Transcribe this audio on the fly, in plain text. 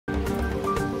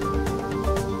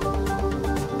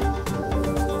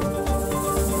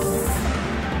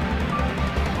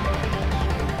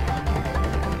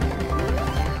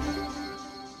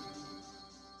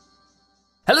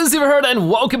What's ever heard, and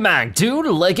welcome back to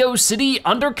LEGO City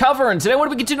Undercover. And today we're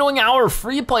gonna be continuing our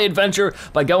free play adventure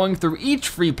by going through each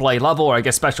free play level, or I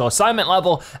guess special assignment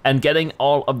level, and getting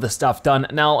all of the stuff done.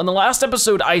 Now, in the last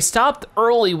episode, I stopped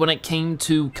early when it came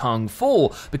to Kung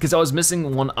Fu because I was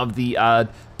missing one of the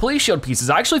police shield pieces.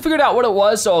 I actually figured out what it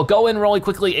was, so I'll go in really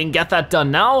quickly and get that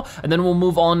done now, and then we'll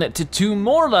move on to 2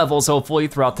 more levels, hopefully,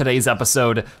 throughout today's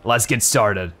episode. Let's get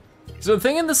started. So the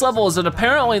thing in this level is that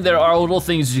apparently there are little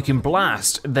things you can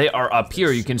blast. They are up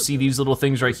here. You can see these little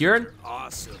things right here.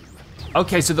 Awesome.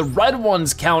 Okay, so the red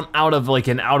ones count out of like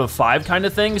an out of 5 kind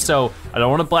of thing. So I don't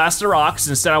wanna blast the rocks.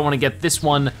 Instead I wanna get this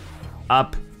one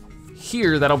up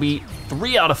here. That'll be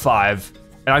 3 out of 5.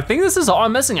 And I think this is all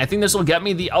I'm missing. I think this will get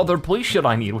me the other police shield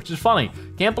I need, which is funny.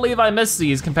 Can't believe I missed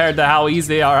these compared to how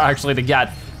easy they are actually to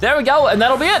get. There we go, and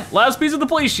that'll be it. Last piece of the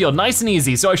police shield, nice and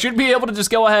easy. So I should be able to just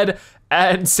go ahead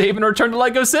and save and return to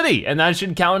LEGO City, and that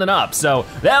should count it up. So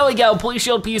there we go, police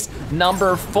shield piece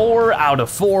number 4 out of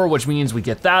 4, which means we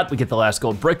get that. We get the last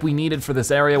gold brick we needed for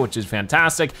this area, which is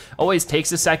fantastic. Always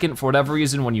takes a second for whatever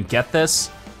reason when you get this.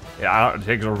 Yeah, it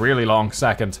takes a really long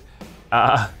second.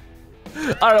 All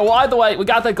right, well, either way, we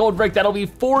got that gold brick. That'll be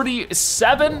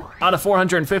 47 out of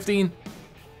 415.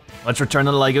 Let's return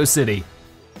to LEGO City.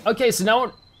 Okay, so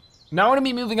now we're gonna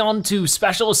be moving on to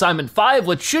special assignment 5,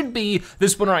 which should be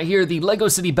this one right here, the LEGO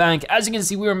City Bank. As you can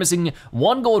see, we were missing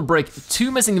 1 gold brick, 2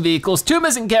 missing vehicles, 2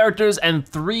 missing characters, and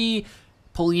 3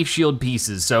 police shield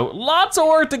pieces. So lots of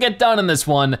work to get done in this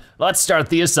one. Let's start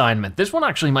the assignment. This one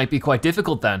actually might be quite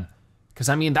difficult then, because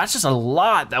I mean, that's just a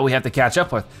lot that we have to catch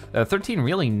up with. 13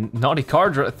 really naughty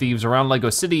car thieves around LEGO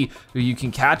City who you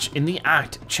can catch in the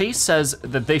act. Chase says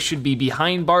that they should be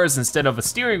behind bars instead of a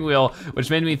steering wheel, which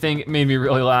made me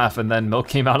really laugh, and then milk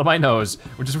came out of my nose,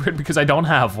 which is weird because I don't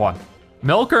have one.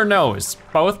 Milk or nose?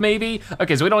 Both maybe?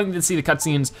 Okay, so we don't need to see the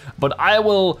cutscenes, but I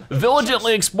will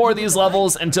diligently explore these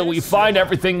levels until we find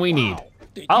everything we need.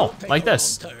 Oh, like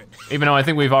this. Even though I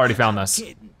think we've already found this.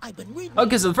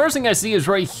 Okay, so the first thing I see is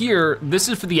right here. This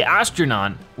is for the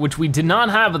astronaut, which we did not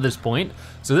have at this point.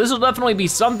 So this will definitely be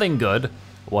something good.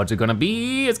 What's it gonna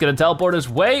be? It's gonna teleport us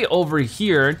way over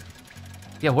here.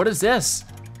 Yeah, what is this?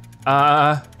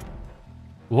 Whoa,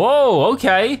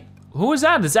 okay. Who is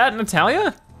that? Is that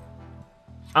Natalia?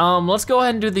 Let's go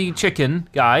ahead and do the chicken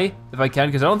guy, if I can,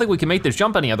 because I don't think we can make this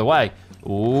jump any other way.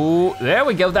 Ooh, there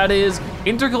we go, that is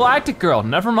Intergalactic Girl,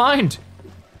 never mind.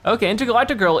 Okay,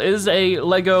 Intergalactic Girl is a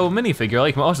LEGO minifigure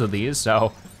like most of these, so.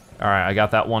 All right, I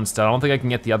got that one still. I don't think I can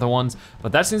get the other ones,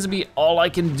 but that seems to be all I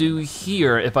can do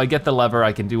here. If I get the lever,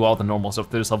 I can do all the normal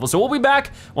stuff through this level. So we'll be back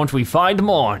once we find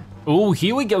more. Ooh,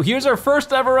 here we go. Here's our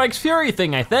first ever Rex Fury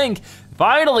thing, I think.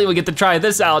 Finally, we get to try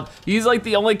this out. He's like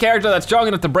the only character that's strong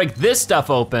enough to break this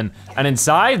stuff open. And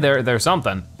inside, there's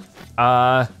something.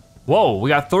 Whoa, we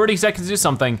got 30 seconds to do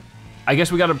something. I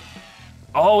guess we gotta,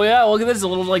 oh yeah, look at this, a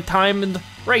little like timed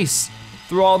race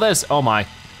through all this. Oh my,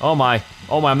 oh my,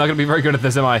 oh my, I'm not gonna be very good at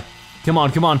this, am I? Come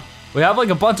on, come on. We have like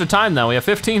a bunch of time though. We have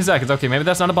 15 seconds. Okay, maybe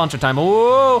that's not a bunch of time.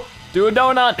 Whoa, do a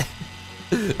donut.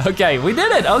 Okay, we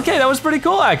did it. Okay, that was pretty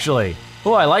cool actually.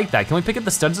 Oh, I like that. Can we pick up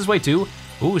the studs this way too?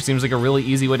 Ooh, seems like a really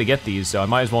easy way to get these, so I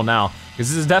might as well now, because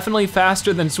this is definitely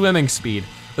faster than swimming speed.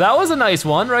 But that was a nice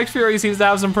one. Rex Fury seems to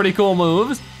have some pretty cool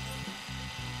moves.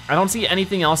 I don't see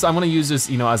anything else. I'm gonna use this,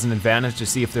 you know, as an advantage to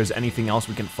see if there's anything else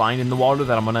we can find in the water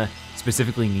that I'm gonna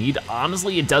specifically need.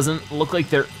 Honestly, it doesn't look like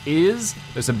there is.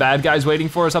 There's some bad guys waiting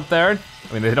for us up there.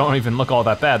 I mean, they don't even look all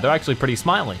that bad. They're actually pretty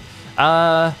smiley.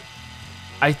 I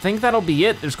think that'll be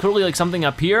it. There's clearly like something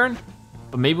up here,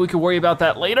 but maybe we could worry about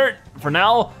that later. For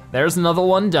now, there's another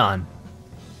one done.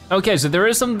 Okay, so there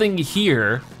is something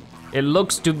here. It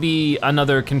looks to be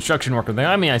another construction worker thing.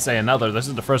 I mean, I say another. This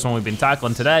is the first one we've been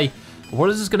tackling today. What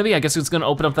is this gonna be? I guess it's gonna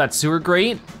open up that sewer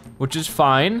grate, which is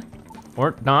fine,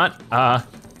 or not.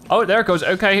 Oh, there it goes,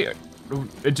 okay.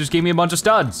 It just gave me a bunch of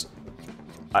studs.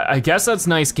 I guess that's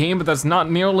nice game, but that's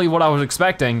not nearly what I was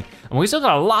expecting. And we still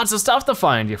got lots of stuff to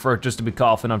find for it just to be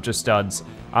coughing up just studs.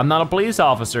 I'm not a police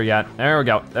officer yet. There we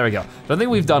go, there we go. So I think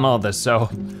we've done all this, so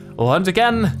once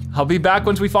again, I'll be back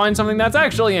once we find something that's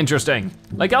actually interesting.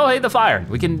 Like, oh, hey, the fire.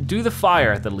 We can do the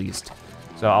fire at the least.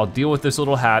 So I'll deal with this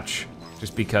little hatch,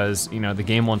 just because, you know, the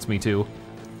game wants me to.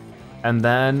 And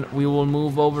then we will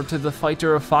move over to the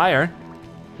fighter of fire,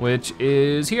 which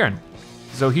is here.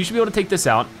 So he should be able to take this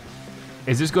out.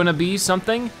 Is this gonna be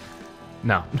something?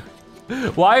 No.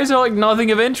 Why is there like nothing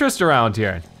of interest around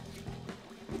here?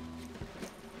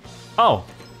 Oh,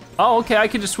 okay, I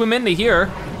can just swim into here.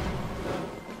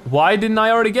 Why didn't I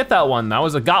already get that one? That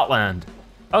was a Gotland.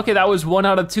 Okay, that was 1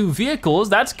 out of 2 vehicles,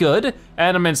 that's good.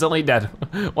 And I'm instantly dead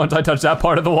once I touch that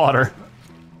part of the water.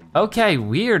 Okay,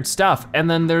 weird stuff. And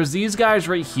then there's these guys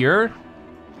right here,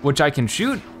 which I can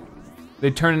shoot.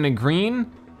 They turn into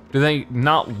green. Do they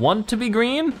not want to be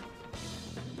green?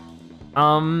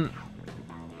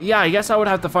 Yeah, I guess I would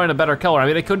have to find a better color. I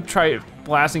mean, I could try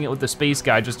blasting it with the space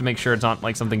guy just to make sure it's not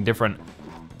like something different.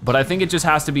 But I think it just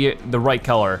has to be the right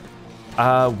color.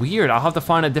 Weird, I'll have to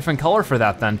find a different color for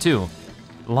that then too.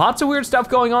 Lots of weird stuff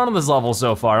going on in this level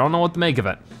so far. I don't know what to make of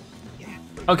it.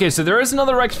 Okay, so there is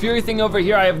another Rex Fury thing over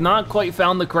here. I have not quite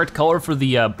found the correct color for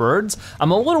the birds. I'm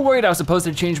a little worried I was supposed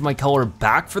to change my color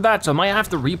back for that, so I might have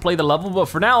to replay the level, but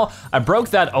for now, I broke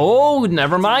that. Oh,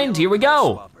 never mind, here we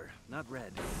go.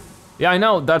 Yeah, I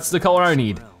know, that's the color I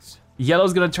need.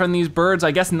 Yellow's gonna turn these birds, I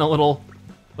guess, into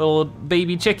little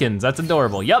baby chickens. That's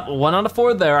adorable. Yep, 1 out of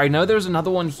 4 there. I know there's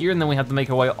another one here, and then we have to make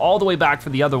our way all the way back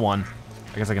for the other one.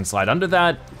 I guess I can slide under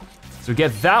that. So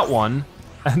get that one.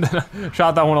 And then I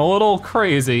shot that one a little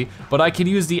crazy, but I could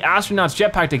use the astronaut's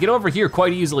jetpack to get over here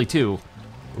quite easily too.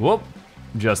 Whoop,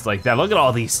 just like that. Look at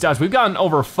all these studs. We've gotten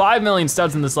over 5 million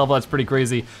studs in this level, that's pretty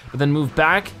crazy. But then move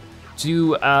back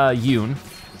to Yoon,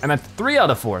 and that's 3 out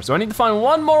of 4. So I need to find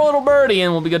one more little birdie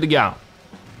and we'll be good to go.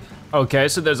 Okay,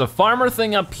 so there's a farmer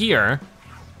thing up here.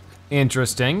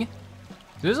 Interesting.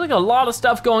 There's like a lot of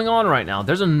stuff going on right now.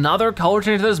 There's another color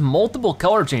change. There's multiple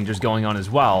color changes going on as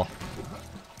well.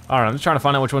 All right, I'm just trying to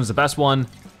find out which one's the best one.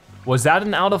 Was that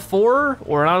an out of 4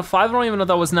 or an out of 5? I don't even know if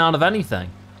that was an out of anything.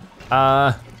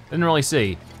 Didn't really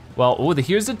see. Well, oh,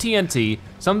 here's the TNT.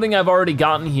 Something I've already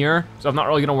gotten here, so I'm not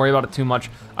really gonna worry about it too much.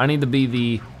 I need to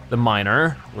be the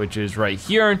miner, which is right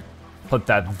here. Put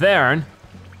that there, and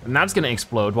that's gonna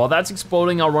explode. While that's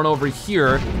exploding, I'll run over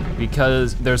here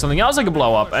because there's something else I can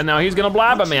blow up, and now he's gonna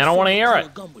blab at me. I don't wanna hear it.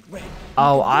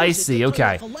 Oh, I see,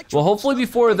 okay. Well, hopefully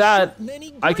before that,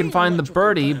 I can find the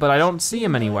birdie, but I don't see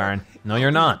him anywhere. No,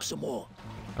 you're not.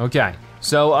 Okay,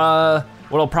 so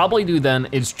what I'll probably do then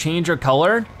is change our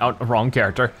color. Oh, wrong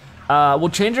character. We'll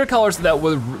change our color so that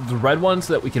with the red one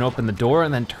so that we can open the door,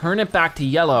 and then turn it back to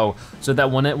yellow so that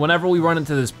whenever we run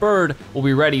into this bird, we'll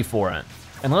be ready for it.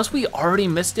 Unless we already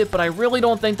missed it, but I really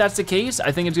don't think that's the case.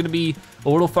 I think it's gonna be a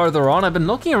little farther on. I've been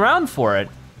looking around for it.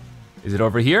 Is it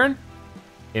over here?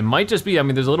 It might just be, I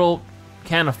mean, there's a little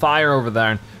can of fire over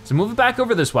there. So move it back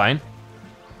over this way.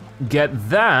 Get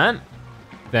that.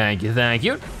 Thank you, thank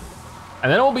you.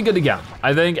 And then we'll be good to go.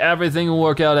 I think everything will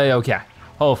work out a-okay,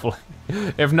 hopefully.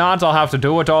 If not, I'll have to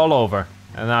do it all over,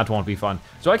 and that won't be fun.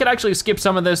 So I could actually skip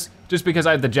some of this just because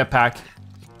I have the jetpack.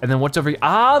 And then what's over here?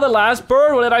 Ah, the last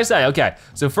bird, what did I say? Okay,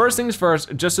 so first things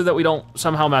first, just so that we don't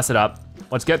somehow mess it up,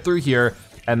 let's get through here,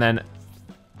 and then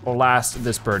we'll last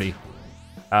this birdie.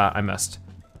 I missed.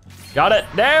 Got it,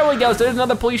 there we go. So there's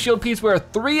another police shield piece. We're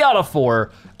 3 out of 4.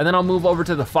 And then I'll move over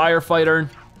to the firefighter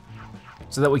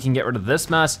so that we can get rid of this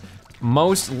mess.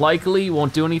 Most likely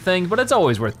won't do anything, but it's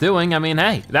always worth doing. I mean,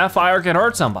 hey, that fire can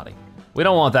hurt somebody. We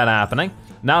don't want that happening.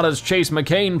 Not as Chase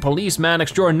McCain, policeman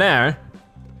extraordinaire.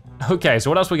 Okay, so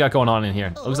what else we got going on in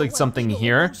here? Looks like something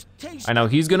here. I know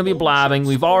he's gonna be blabbing.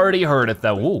 We've already heard it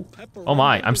though. Ooh. Oh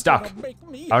my, I'm stuck.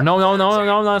 Oh, no, I'm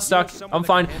not stuck. I'm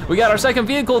fine. We got our second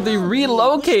vehicle, the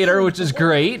relocator, which is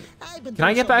great. Can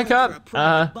I get back up?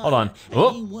 Hold on.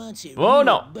 Oh, oh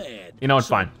no. You know, it's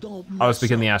fine. I was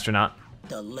speaking the astronaut.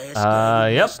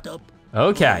 Yep.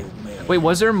 Okay. Wait,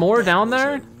 was there more down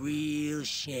there?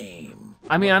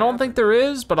 I mean, I don't think there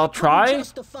is, but I'll try.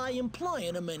 Justify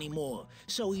employing him anymore,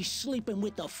 so he's sleeping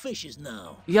with the fishes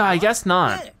now. Yeah, I guess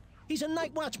not. Yeah, he's a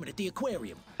night watchman at the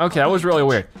aquarium. Okay, that was really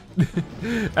weird.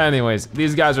 Anyways,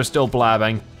 these guys are still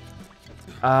blabbing.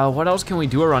 What else can we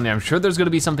do around here? I'm sure there's gonna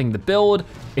be something to build.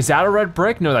 Is that a red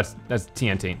brick? No, that's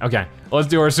TNT. Okay, let's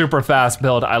do our super fast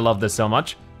build. I love this so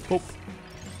much. Boop.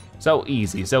 So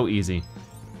easy, so easy.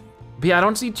 But yeah, I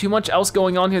don't see too much else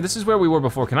going on here. This is where we were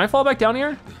before. Can I fall back down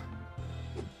here?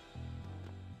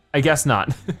 I guess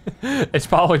not. It's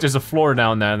probably just a floor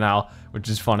down there now, which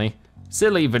is funny.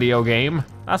 Silly video game.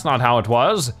 That's not how it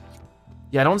was.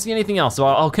 Yeah, I don't see anything else, so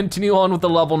I'll continue on with the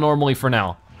level normally for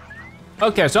now.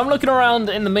 Okay, so I'm looking around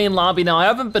in the main lobby now. I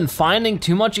haven't been finding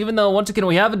too much, even though once again,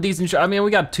 we have a decent shot. I mean,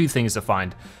 we got 2 things to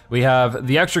find. We have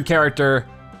the extra character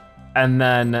and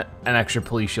then an extra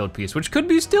police shield piece, which could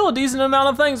be still a decent amount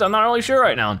of things. I'm not really sure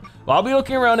right now. Well, I'll be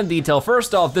looking around in detail.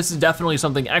 First off, this is definitely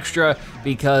something extra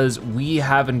because we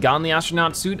haven't gotten the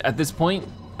astronaut suit at this point,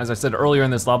 as I said earlier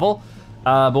in this level.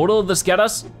 But what'll this get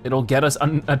us? It'll get us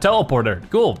a teleporter.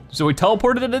 Cool, so we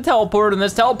teleported in a teleport, and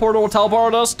this teleporter will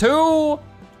teleport us to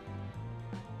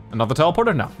another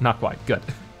teleporter? No, not quite, good.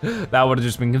 That would've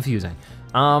just been confusing.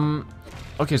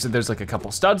 Okay, so there's like a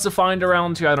couple studs to find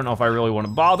around here. I don't know if I really want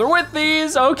to bother with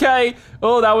these. Okay.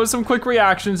 Oh, that was some quick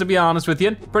reactions, to be honest with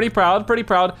you. Pretty proud, pretty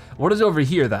proud. What is over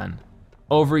here then?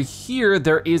 Over here,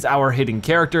 there is our hidden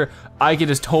character. I could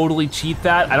just totally cheat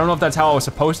that. I don't know if that's how I was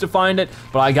supposed to find it,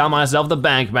 but I got myself the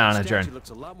bank manager. It looks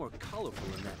a lot more colorful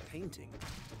in that painting.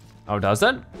 Oh, does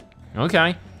that?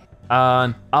 Okay.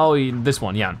 Oh, this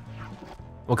one, yeah.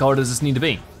 What color does this need to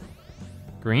be?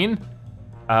 Green?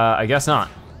 I guess not.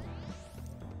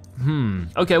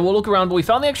 Okay, we'll look around. We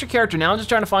found the extra character. Now I'm just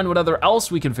trying to find what other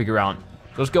else we can figure out.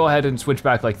 So let's go ahead and switch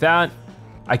back like that.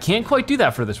 I can't quite do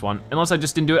that for this one, unless I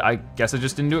just didn't do it. I guess I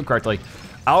just didn't do it correctly.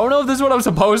 I don't know if this is what I'm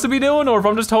supposed to be doing or if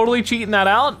I'm just totally cheating that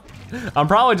out. I'm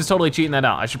probably just totally cheating that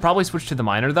out. I should probably switch to the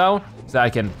miner though, so that I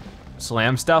can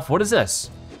slam stuff. What is this?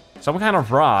 Some kind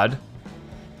of rod.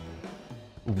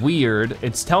 Weird.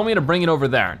 It's telling me to bring it over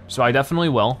there, so I definitely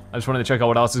will. I just wanted to check out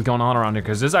what else is going on around here,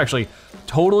 because this actually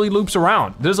totally loops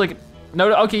around. There's like,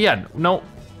 no, okay, yeah, no.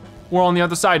 We're on the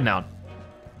other side now.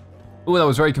 Ooh, that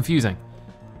was very confusing.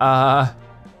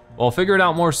 We'll figure it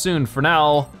out more soon. For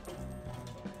now,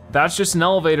 that's just an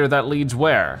elevator that leads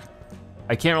where?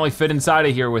 I can't really fit inside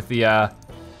of here with the,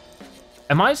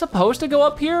 am I supposed to go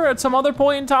up here at some other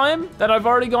point in time that I've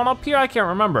already gone up here? I can't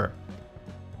remember.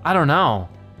 I don't know.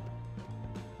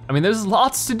 I mean, there's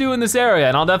lots to do in this area,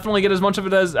 and I'll definitely get as much of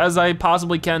it as I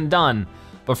possibly can done.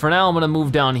 But for now, I'm gonna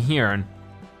move down here. And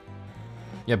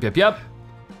yep.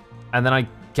 And then I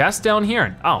guess down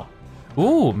here. Oh,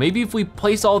 ooh, maybe if we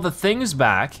place all the things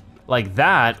back like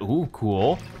that, ooh,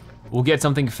 cool, we'll get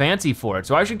something fancy for it.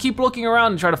 So I should keep looking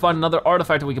around and try to find another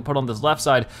artifact that we can put on this left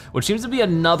side, which seems to be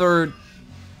another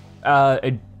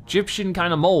Egyptian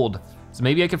kind of mold. So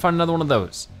maybe I can find another one of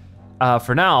those.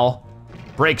 For now,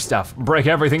 break stuff, break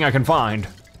everything I can find,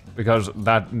 because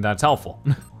that's helpful,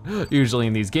 usually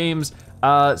in these games.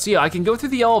 So yeah, I can go through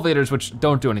the elevators, which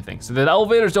don't do anything. So the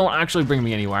elevators don't actually bring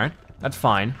me anywhere. That's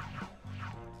fine.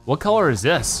 What color is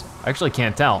this? I actually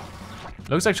can't tell. It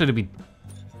looks actually to be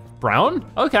brown,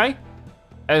 okay.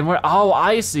 And where, oh,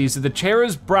 I see, so the chair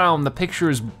is brown, the picture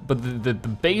is, but the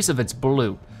base of it's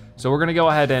blue. So we're gonna go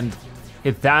ahead and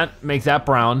hit that, make that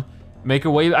brown, make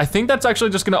a way. I think that's actually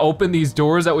just gonna open these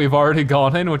doors that we've already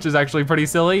gone in, which is actually pretty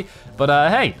silly, but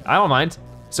hey, I don't mind.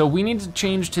 So we need to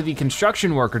change to the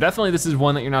construction worker. Definitely this is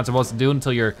one that you're not supposed to do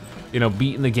until you're,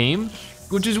 beating the game,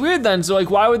 which is weird then. So like,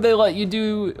 why would they let you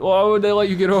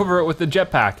get over it with the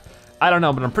jetpack? I don't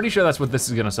know, but I'm pretty sure that's what this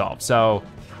is gonna solve. So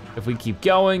if we keep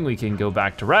going, we can go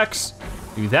back to Rex,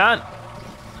 do that,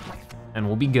 and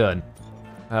we'll be good.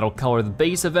 That'll color the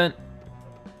base event,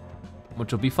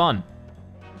 which will be fun.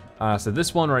 So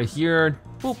this one right here,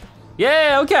 boop.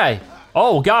 Yeah, okay.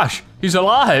 Oh gosh, he's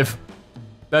alive.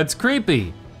 That's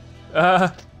creepy.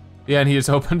 Yeah, and he just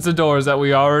opens the doors that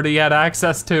we already had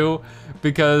access to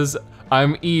because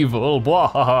I'm evil,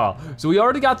 blah. So we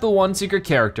already got the one secret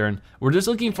character, and we're just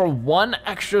looking for one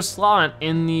extra slot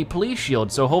in the police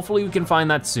shield, so hopefully we can find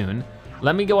that soon.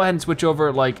 Let me go ahead and switch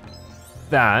over like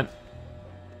that,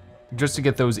 just to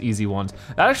get those easy ones.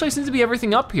 That actually seems to be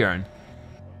everything up here.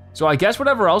 So I guess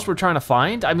whatever else we're trying to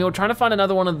find, I mean, we're trying to find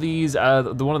another one of these,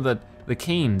 one of the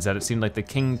canes that it seemed like the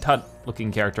King Tut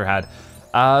looking character had.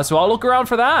 So I'll look around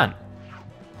for that.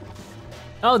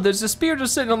 Oh, there's a spear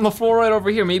just sitting on the floor right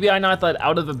over here. Maybe I knocked that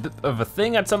out of a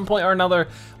thing at some point or another,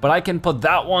 but I can put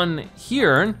that one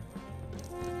here,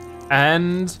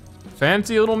 and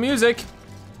fancy little music,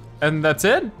 and that's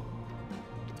it.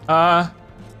 I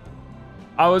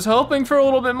was hoping for a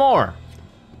little bit more.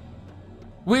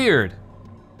 Weird.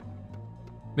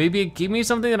 Maybe it gave me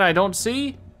something that I don't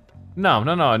see? No,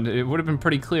 it would have been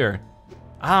pretty clear.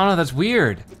 I don't know, that's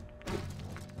weird.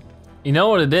 You know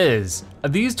what it is?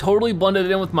 These totally blended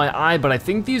in with my eye, but I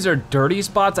think these are dirty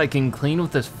spots I can clean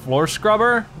with this floor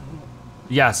scrubber.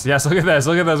 Yes, look at this,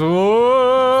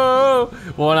 whoa!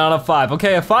 1 out of 5.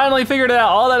 Okay, I finally figured it out.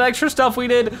 All that extra stuff we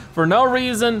did for no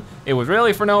reason, it was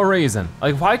really for no reason.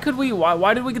 Like, why did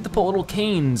we get to put little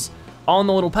canes on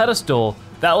the little pedestal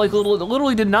that like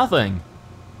literally did nothing?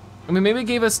 I mean, maybe it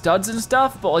gave us studs and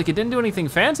stuff, but like it didn't do anything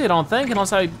fancy, I don't think,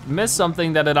 unless I missed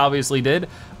something that it obviously did.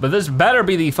 But this better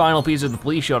be the final piece of the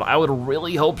police shield. I would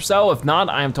really hope so. If not,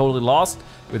 I am totally lost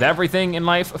with everything in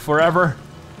life forever.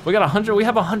 We got 100, we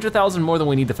have 100,000 more than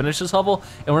we need to finish this level,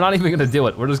 and we're not even gonna do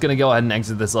it. We're just gonna go ahead and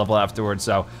exit this level afterwards,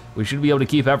 so we should be able to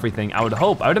keep everything, I would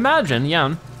hope, I would imagine,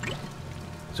 yeah.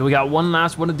 So we got one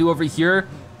last one to do over here,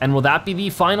 and will that be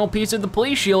the final piece of the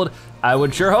police shield? I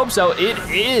would sure hope so, it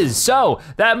is. So,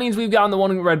 that means we've gotten the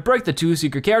 1 red brick, the 2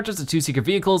 secret characters, the 2 secret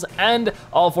vehicles, and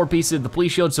all 4 pieces of the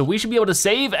police shield, so we should be able to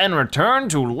save and return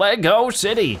to LEGO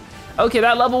City. Okay,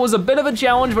 that level was a bit of a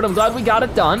challenge, but I'm glad we got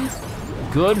it done.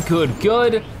 Good, good,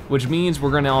 good. Which means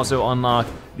we're gonna also unlock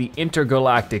the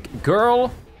intergalactic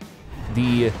girl,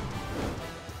 the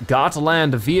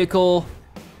Gotland vehicle,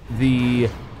 the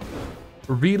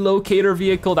relocator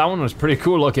vehicle. That one was pretty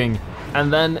cool looking.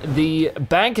 And then the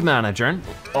bank manager.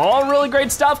 All really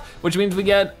great stuff, which means we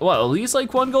get, what, at least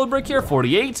like 1 gold brick here,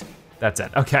 48? That's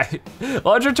it, okay.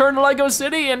 Let's return to LEGO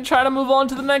City and try to move on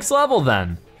to the next level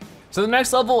then. So the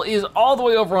next level is all the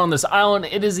way over on this island.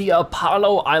 It is the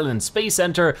Apollo Island Space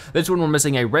Center. This one we're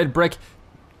missing a red brick,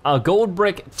 a gold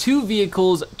brick, 2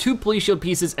 vehicles, 2 police shield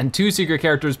pieces, and 2 secret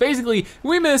characters. Basically,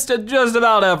 we missed just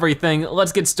about everything.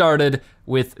 Let's get started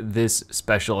with this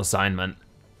special assignment.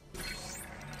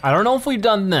 I don't know if we've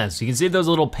done this. You can see those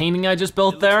little painting I just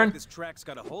built there. Like this track's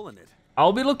got a hole in it.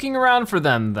 I'll be looking around for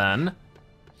them then.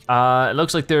 It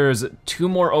looks like there's 2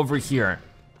 more over here.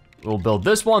 We'll build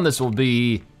this one. This will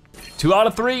be 2 out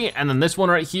of 3, and then this one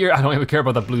right here. I don't even care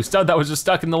about the blue stud that was just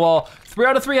stuck in the wall. 3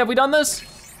 out of 3, have we done this?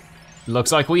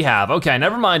 Looks like we have, okay,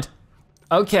 never mind.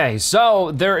 Okay,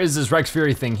 so there is this Rex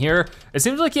Fury thing here. It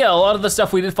seems like, yeah, a lot of the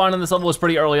stuff we did find on this level was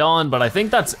pretty early on, but I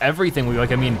think that's everything we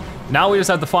like. I mean, now we just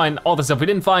have to find all the stuff we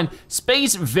didn't find.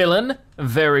 Space Villain,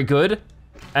 very good.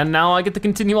 And now I get to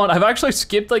continue on. I've actually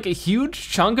skipped like a huge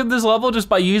chunk of this level just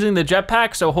by using the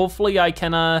jetpack, so hopefully I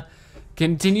can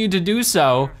continue to do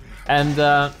so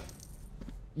and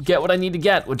get what I need to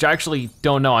get, which I actually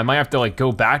don't know. I might have to like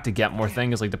go back to get more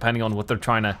things, like depending on what they're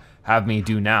trying to have me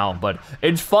do now, but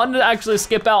it's fun to actually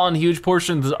skip out on huge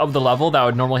portions of the level that I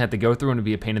would normally have to go through and it'd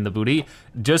be a pain in the booty,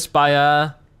 just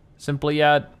by simply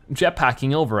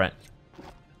jetpacking over it.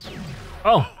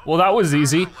 Oh, well that was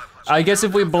easy. I guess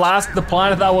if we blast the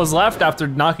planet that was left after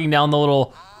knocking down the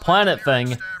little planet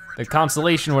thing, the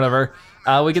constellation, whatever,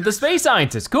 we get the space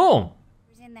scientist, cool.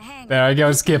 There I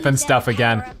go, skipping stuff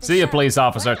again. See ya, police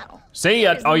officer. See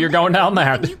ya, oh, you're going down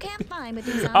there.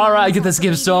 All right, I get to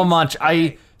skip so much.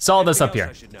 I saw this up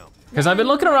here. Because I've been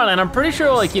looking around and I'm pretty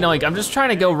sure like, you know, like I'm just trying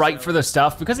to go right for the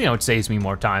stuff because, you know, it saves me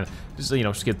more time. Just, you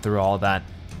know, skip through all of that.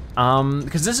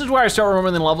 Because this is where I start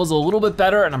remembering the levels a little bit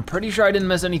better and I'm pretty sure I didn't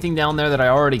miss anything down there that I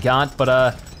already got,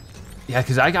 but yeah,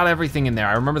 because I got everything in there.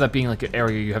 I remember that being like an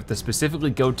area you have to specifically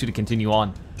go to continue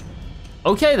on.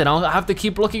 Okay, then I'll have to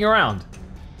keep looking around.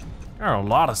 There are a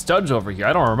lot of studs over here.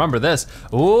 I don't remember this.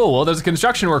 Oh, well, there's a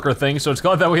construction worker thing, so it's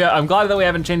glad that I'm glad that we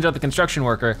haven't changed out the construction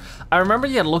worker. I remember,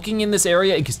 yeah, looking in this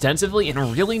area extensively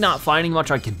and really not finding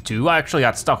much I could do. I actually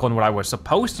got stuck on what I was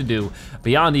supposed to do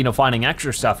beyond, you know, finding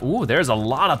extra stuff. Ooh, there's a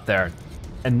lot up there,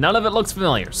 and none of it looks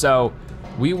familiar. So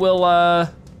we will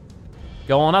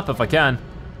go on up if I can.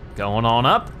 Going on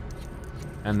up.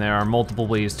 And there are multiple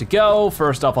ways to go.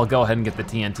 First off, I'll go ahead and get the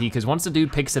TNT, because once the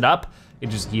dude picks it up,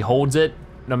 he holds it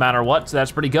no matter what, so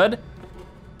that's pretty good.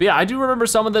 But yeah, I do remember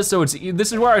some of this, so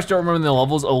this is where I start remembering the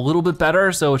levels a little bit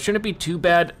better, so it shouldn't be too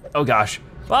bad. Oh gosh,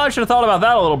 well, I should have thought about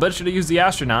that a little bit, should have used the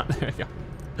astronaut. There you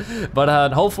go.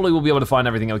 But hopefully we'll be able to find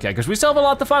everything okay, because we still have a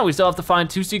lot to find. We still have to find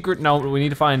 2 secret, no, we need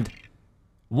to find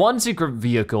 1 secret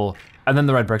vehicle, and then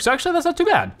the red brick. So actually, that's not too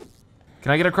bad.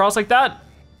 Can I get across like that?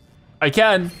 I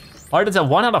can. Hard to tell,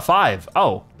 1 out of 5.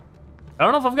 Oh, I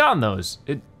don't know if I've gotten those.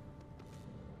 Can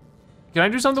I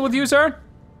do something with you, sir?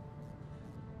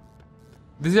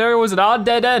 This area was an odd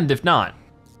dead end, if not.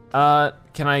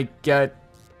 Can I get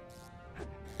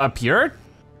up here?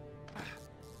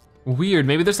 Weird,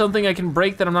 maybe there's something I can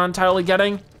break that I'm not entirely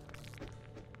getting.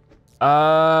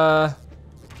 Sure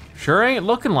ain't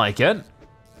looking like it.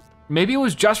 Maybe it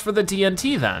was just for the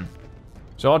TNT then.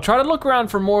 So I'll try to look around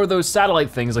for more of those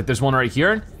satellite things, like there's one right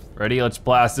here. Ready, let's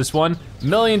blast this one.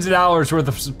 Millions of dollars worth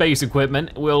of space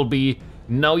equipment will be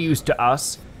no use to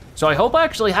us. So I hope I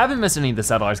actually haven't missed any of the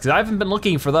satellites because I haven't been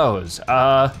looking for those.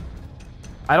 I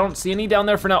don't see any down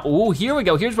there for now. Ooh, here we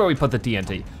go, here's where we put the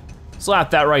TNT. Slap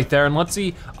that right there and let's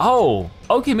see. Oh,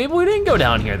 okay, maybe we didn't go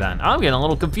down here then. I'm getting a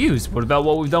little confused. What about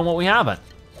what we've done, what we haven't?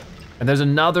 And there's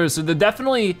another, so there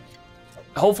definitely,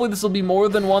 hopefully this will be more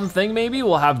than one thing maybe.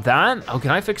 We'll have that. Oh,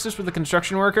 can I fix this with the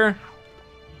construction worker?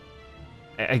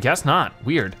 I guess not,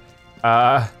 weird.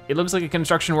 It looks like a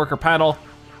construction worker panel.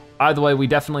 Either way, we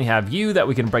definitely have you that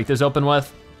we can break this open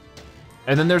with.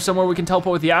 And then there's somewhere we can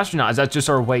teleport with the astronaut. Is that just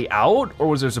our way out? Or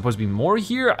was there supposed to be more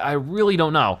here? I really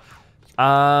don't know.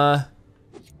 Yeah,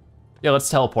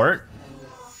 let's teleport.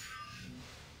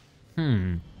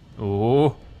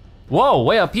 Oh, whoa,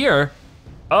 way up here.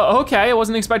 Oh, okay, I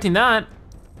wasn't expecting that.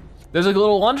 There's like a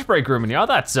little lunch break room in here. Oh,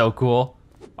 that's so cool.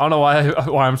 I don't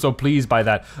know why I'm so pleased by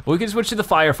that. We can switch to the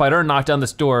firefighter and knock down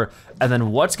this door, and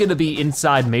then what's gonna be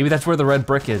inside? Maybe that's where the red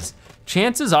brick is.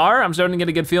 Chances are, I'm starting to get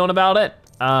a good feeling about it.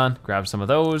 Grab some of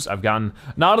those. I've gotten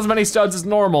not as many studs as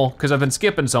normal, because I've been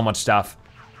skipping so much stuff.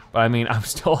 But I mean, I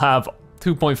still have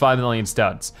 2.5 million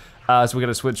studs. So we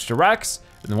gotta switch to Rex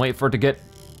and then wait for it to get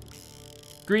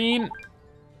green.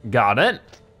 Got it.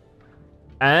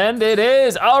 And it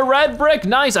is a red brick,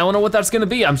 nice. I wonder what that's gonna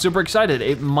be. I'm super excited.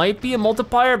 It might be a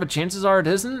multiplier, but chances are it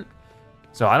isn't.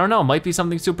 So I don't know, might be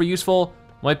something super useful,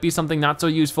 might be something not so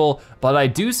useful, but I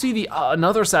do see the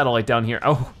another satellite down here.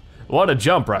 Oh, what a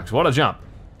jump, Rex, what a jump.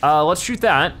 Let's shoot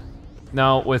that.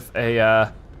 No, with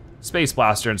a space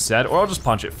blaster instead, or I'll just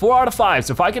punch it. 4 out of 5,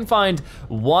 so if I can find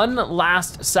one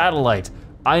last satellite,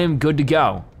 I am good to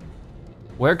go.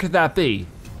 Where could that be?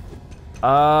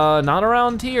 Not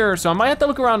around here, so I might have to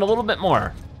look around a little bit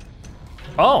more.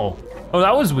 Oh,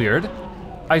 that was weird.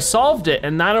 I solved it,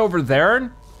 and that over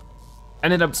there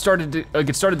ended up started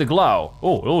to glow.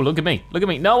 Oh, look at me,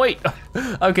 no wait.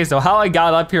 Okay, so how I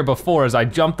got up here before is I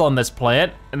jumped on this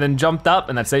plant and then jumped up,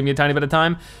 and that saved me a tiny bit of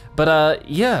time. But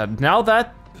yeah, now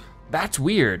that's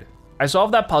weird. I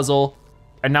solved that puzzle,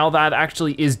 and now that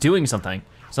actually is doing something.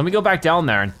 So let me go back down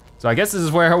there. So I guess this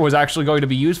is where it was actually going to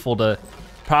be useful to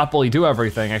properly do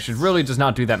everything. I should really just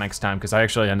not do that next time because I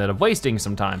actually ended up wasting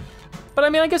some time. But I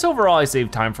mean, I guess overall I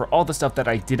saved time for all the stuff that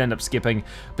I did end up skipping.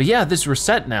 But yeah, this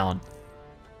reset now.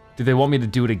 Do they want me to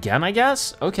do it again, I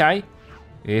guess? Okay,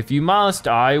 if you must,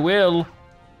 I will.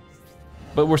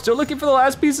 But we're still looking for the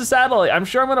last piece of satellite. I'm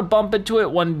sure I'm gonna bump into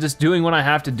it when just doing what I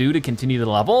have to do to continue the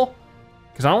level.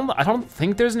 Because I don't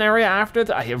think there's an area after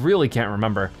that. I really can't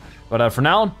remember. But for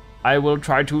now, I will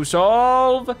try to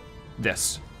solve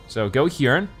this. So go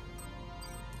here,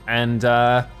 and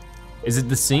is it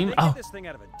the same? Oh, this thing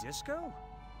out of a disco?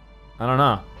 I don't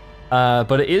know.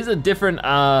 But it is a different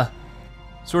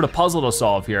sort of puzzle to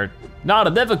solve here. Not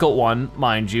a difficult one,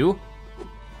 mind you.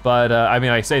 But I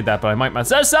mean, I say that, but I might mess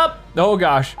this up. Oh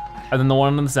gosh, and then the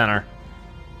one in the center.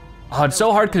 Oh, it's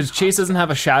so hard because Chase doesn't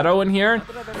have a shadow in here.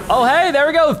 Oh, hey, there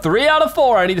we go, 3 out of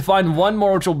 4. I need to find one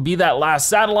more, which will be that last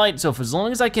satellite. So if as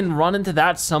long as I can run into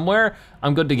that somewhere,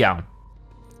 I'm good to go.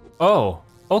 Oh,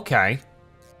 okay.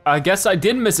 I guess I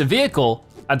did miss a vehicle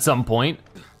at some point.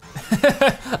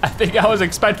 I think I was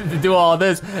expected to do all of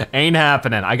this. Ain't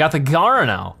happening. I got the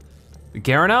Garano. The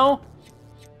Garano?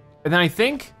 And then I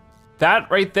think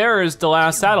that right there is the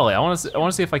last satellite. I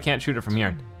wanna see if I can't shoot it from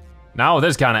here. Now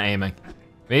this kind of aiming.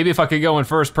 Maybe if I could go in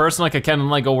first person like I can in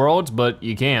LEGO Worlds, but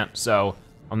you can't, so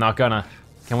I'm not gonna.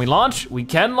 Can we launch? We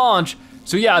can launch.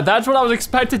 So yeah, that's what I was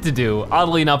expected to do,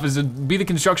 oddly enough, is to be the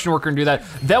construction worker and do that.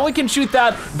 Then we can shoot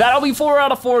that. That'll be 4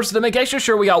 out of 4, so to make extra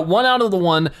sure we got 1 out of the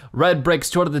 1 red bricks,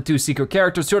 2 out of the 2 secret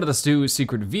characters, 2 out of the 2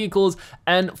 secret vehicles,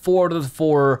 and 4 out of the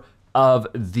 4 of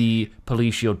the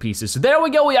police shield pieces. So there we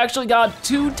go, we actually got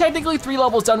 2, technically 3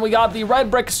 levels done. We got the red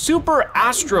brick super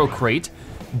astro crate.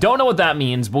 Don't know what that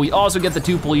means, but we also get the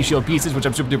 2 police shield pieces, which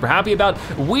I'm super duper happy about.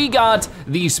 We got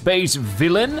the space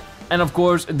villain, and of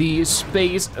course, the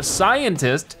space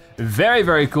scientist. Very,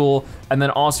 very cool. And then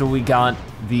also we got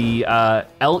the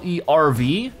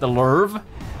LERV, the LERV,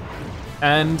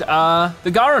 and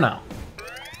the Garano.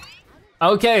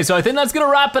 Okay, so I think that's gonna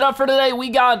wrap it up for today. We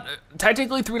got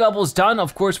technically 3 levels done.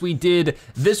 Of course, we did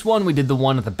this one, we did the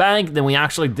one at the bank, then we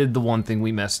actually did the one thing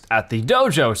we missed at the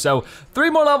dojo. So 3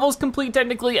 more levels complete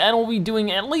technically, and we'll be doing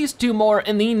at least 2 more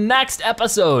in the next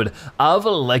episode of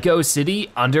LEGO City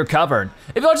Undercover.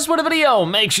 If you watched this part of the video,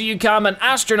 make sure you comment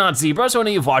Astronaut Zebra so I know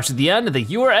you've watched to the end, that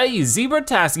you are a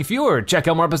Zebratastic viewer. Check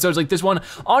out more episodes like this one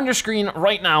on your screen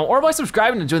right now, or by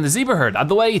subscribing to join the Zebra Herd. By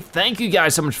the way, thank you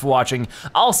guys so much for watching.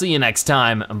 I'll see you next time.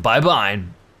 Bye-bye.